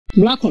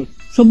Black hole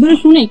শব্দটা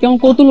শুনেই কেমন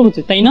কৌতূহল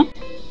হচ্ছে, তাই না?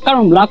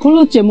 কারণ ব্ল্যাক হোল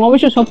হচ্ছে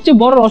মহাবিশ্বের সবচেয়ে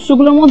বড়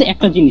রহস্যগুলোর মধ্যে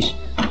একটা জিনিস।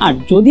 আর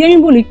যদি আমি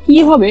বলি কি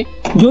হবে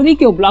যদি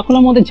কেউ ব্ল্যাক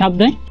হোলের মধ্যে ঝাঁপ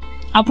দেয়,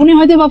 আপনি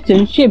হয়তো ভাবছেন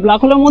সে ব্ল্যাক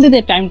হোলের মধ্যে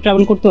দিয়ে টাইম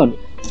ট্রাভেল করতে পারবে।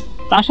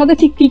 তার সাথে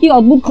ঠিক কি কি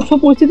অদ্ভুত সব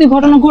পরিস্থিতির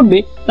ঘটনা ঘটবে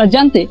তা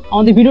জানতে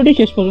আমাদের ভিডিওটি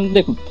শেষ পর্যন্ত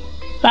দেখুন।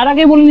 তার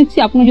আগে বলে নিচ্ছি,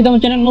 আপনি যদি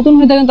আমার চ্যানেল নতুন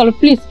হয়ে থাকেন তাহলে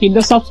please hit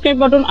the subscribe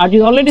button, আর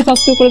যদি অলরেডি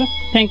সাবস্ক্রাইব করে দেন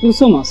থ্যাংক ইউ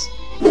সো মাচ।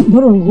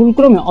 ধরুন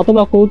ভুলক্রমে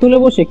অথবা কৌতূহলে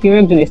বসে কেউ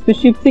একজন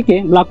স্পেসশিপ থেকে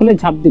ব্ল্যাক হোলে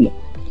ঝাঁপ দিল।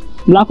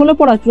 ব্ল্যাক হোলে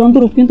পড়ার চূড়ান্ত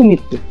রূপ কিন্তু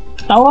মৃত্যু।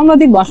 তাও আমরা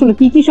দেখবো আসলে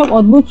কি কি সব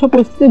অদ্ভুত সব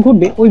পরিস্থিতি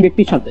ঘটবে ওই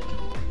ব্যক্তির সাথে।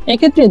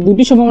 এক্ষেত্রে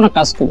দুটি সম্ভাবনা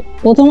কাজ করবে।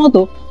 প্রথমত,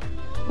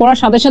 পড়ার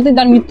সাথে সাথে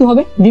তার মৃত্যু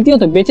হবে।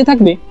 দ্বিতীয়ত, বেঁচে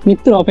থাকবে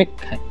মৃত্যুর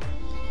অপেক্ষায়।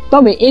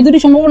 তবে এই দুটি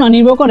সম্ভাবনা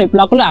নির্ভর করে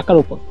ব্ল্যাক হোলের আকার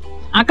উপর।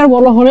 আকার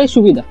বড় হলে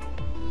সুবিধা,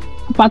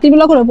 পাতি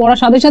ব্ল্যাক হোলে পড়ার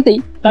সাথে সাথেই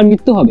তার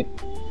মৃত্যু হবে।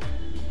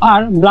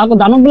 আর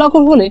দানব ব্ল্যাক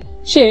হোল হলে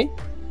সে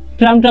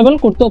টাইম ট্রাভেল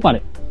করতেও পারে।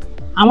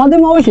 আমাদের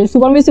মহাবিশ্বে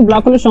সুপারমেসিভ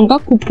ব্ল্যাক হোলের সংখ্যা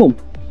খুব কম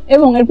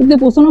এবং এর প্রতি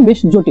পৌঁছানো বেশ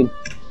জটিল।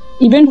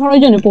 ইভেন্ট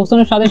হরাইজনে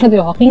পৌঁছানোর সাথে সাথে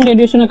হকিং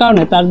রেডিয়েশনের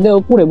কারণে তার দেহ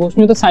পুড়ে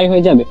ভস্মীভূত ছাই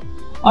হয়ে যাবে,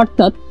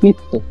 অর্থাৎ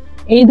মৃত্যু।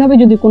 এইভাবে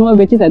যদি কোনোভাবে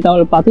বেঁচে যায়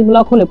তাহলে পাতি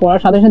ব্ল্যাক হোলে পড়ার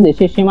সাথে সাথে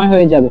সে সীমায়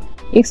হয়ে যাবে।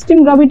 এক্সট্রিম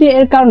গ্র্যাভিটি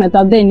এর কারণে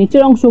তার দেহের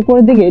নিচের অংশ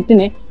উপরের দিকে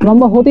টেনে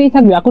লম্বা হতেই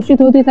থাকবে, আকর্ষিত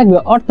হতেই থাকবে,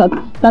 অর্থাৎ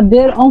তার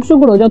দেহের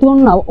অংশগুলো যতক্ষণ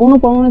না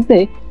অনুপরমাণুতে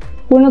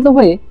পরিণত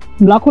হয়ে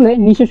ব্ল্যাক হোলে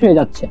নিঃশেষ হয়ে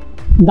যাচ্ছে।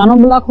 দানব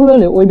ব্ল্যাক হোল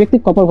হলে ওই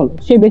ব্যক্তির কপাল ভালো,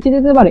 সে বেঁচে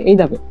যেতে পারে এই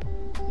ধাপে।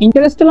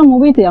 ইন্টারস্টেলার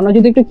মুভিতে আমরা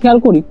যদি একটু খেয়াল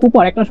করি,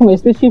 কুপার একটা সময়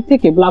স্পেসশিপ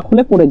থেকে ব্ল্যাক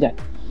হোলে পড়ে যায়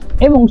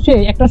এবং সে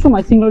একটা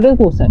সময় সিঙ্গুলারিটিতে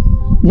পৌঁছায়।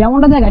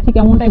 যেমনটা দেখায় ঠিক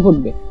এমনটাই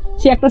ঘটবে।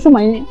 সে একটা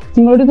সময়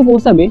সিঙ্গুলারিটিতে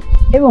পৌঁছাবে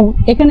এবং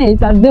এখানে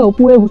তার দেহ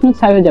পুরো ভূষণ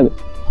ছাই হয়ে যাবে।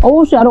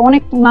 অবশ্যই আরো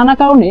অনেক নানা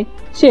কারণে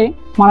সে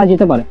মারা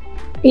যেতে পারে।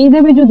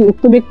 এইভাবে যদি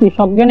উক্ত ব্যক্তি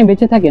সজ্ঞানে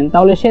বেঁচে থাকেন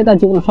তাহলে সে তার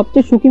জীবনে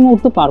সবচেয়ে সুখী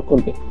মুহূর্ত পার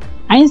করবে।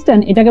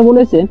 আইনস্টাইন এটাকে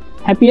বলেছেন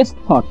হ্যাপিয়েস্ট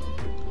থট,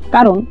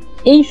 কারণ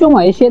এই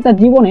সময়ে সে তার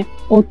জীবনে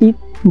অতীত,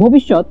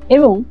 ভবিষ্যৎ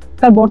এবং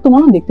তার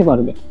বর্তমানও দেখতে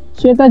পারবে।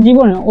 সে তার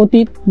জীবনে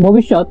অতীত,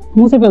 ভবিষ্যৎ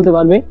মুছে ফেলতে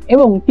পারবে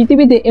এবং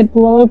পৃথিবীতে এর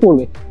প্রভাবে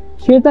পড়বে।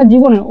 সে তার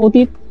জীবনের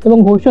অতীত এবং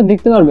ভবিষ্যৎ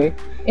দেখতে পারবে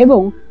এবং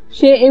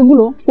সে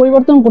এগুলো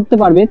পরিবর্তন করতে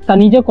পারবে তার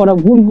নিজে করা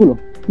ভুলগুলো,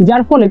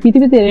 যার ফলে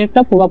পৃথিবীতে এর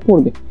একটা প্রভাব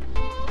পড়বে।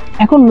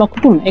 এখন লক্ষ্য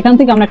করুন, এখান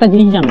থেকে আমরা একটা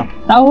জিনিস জানলাম,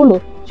 তা হলো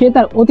সে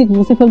তার অতীত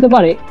মুছে ফেলতে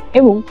পারে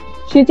এবং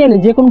সে চাইলে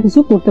যে কোনো কিছু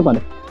করতে পারে।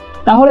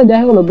 তাহলে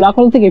দেখা গেলো ব্ল্যাক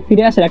হোল থেকে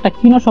ফিরে আসার একটা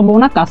ক্ষীণ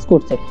সম্ভাবনা কাজ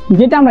করছে,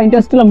 যেটা আমরা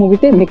ইন্টারস্টেলার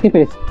মুভিতে দেখতে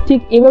পেরেছি। ঠিক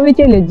এভাবেই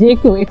চাইলে যে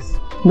কেউ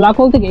ব্ল্যাক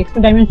হোল থেকে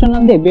এক্সট্রা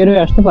ডাইমেনশনাল দিয়ে বের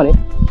হয়ে আসতে পারে,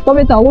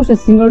 তবে তা অবশ্যই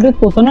সিঙ্গুলারিটিতে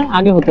পৌঁছানোর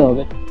আগে হতে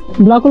হবে।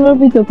 ব্ল্যাক হোলের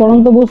ভিতরে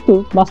পড়ন্ত বস্তু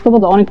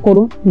বাস্তবতা অনেক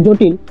করুণ,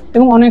 জটিল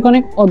এবং অনেক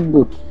অনেক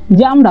অদ্ভুত,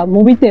 যা আমরা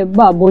মুভিতে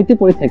বা বইতে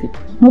পড়ে থাকি।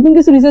 নতুন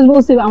কিছু রিসার্চ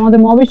বলছে আমাদের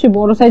মহাবিশ্বে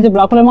বড় সাইজের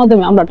ব্ল্যাক হোলের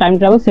মাধ্যমে আমরা টাইম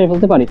ট্রাভেল সেরে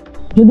ফেলতে পারি।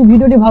 যদি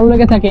ভিডিওটি ভালো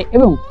লেগে থাকে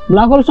এবং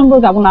ব্ল্যাক হোল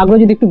সম্পর্কে আপনার আগ্রহ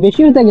যদি একটু বেশি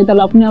হয়ে থাকে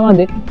তাহলে আপনি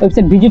আমাদের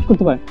ওয়েবসাইট ভিজিট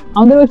করতে পারেন।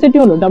 আমাদের ওয়েবসাইটটি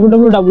হলো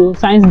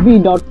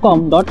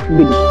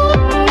www.scienceb.com.bd।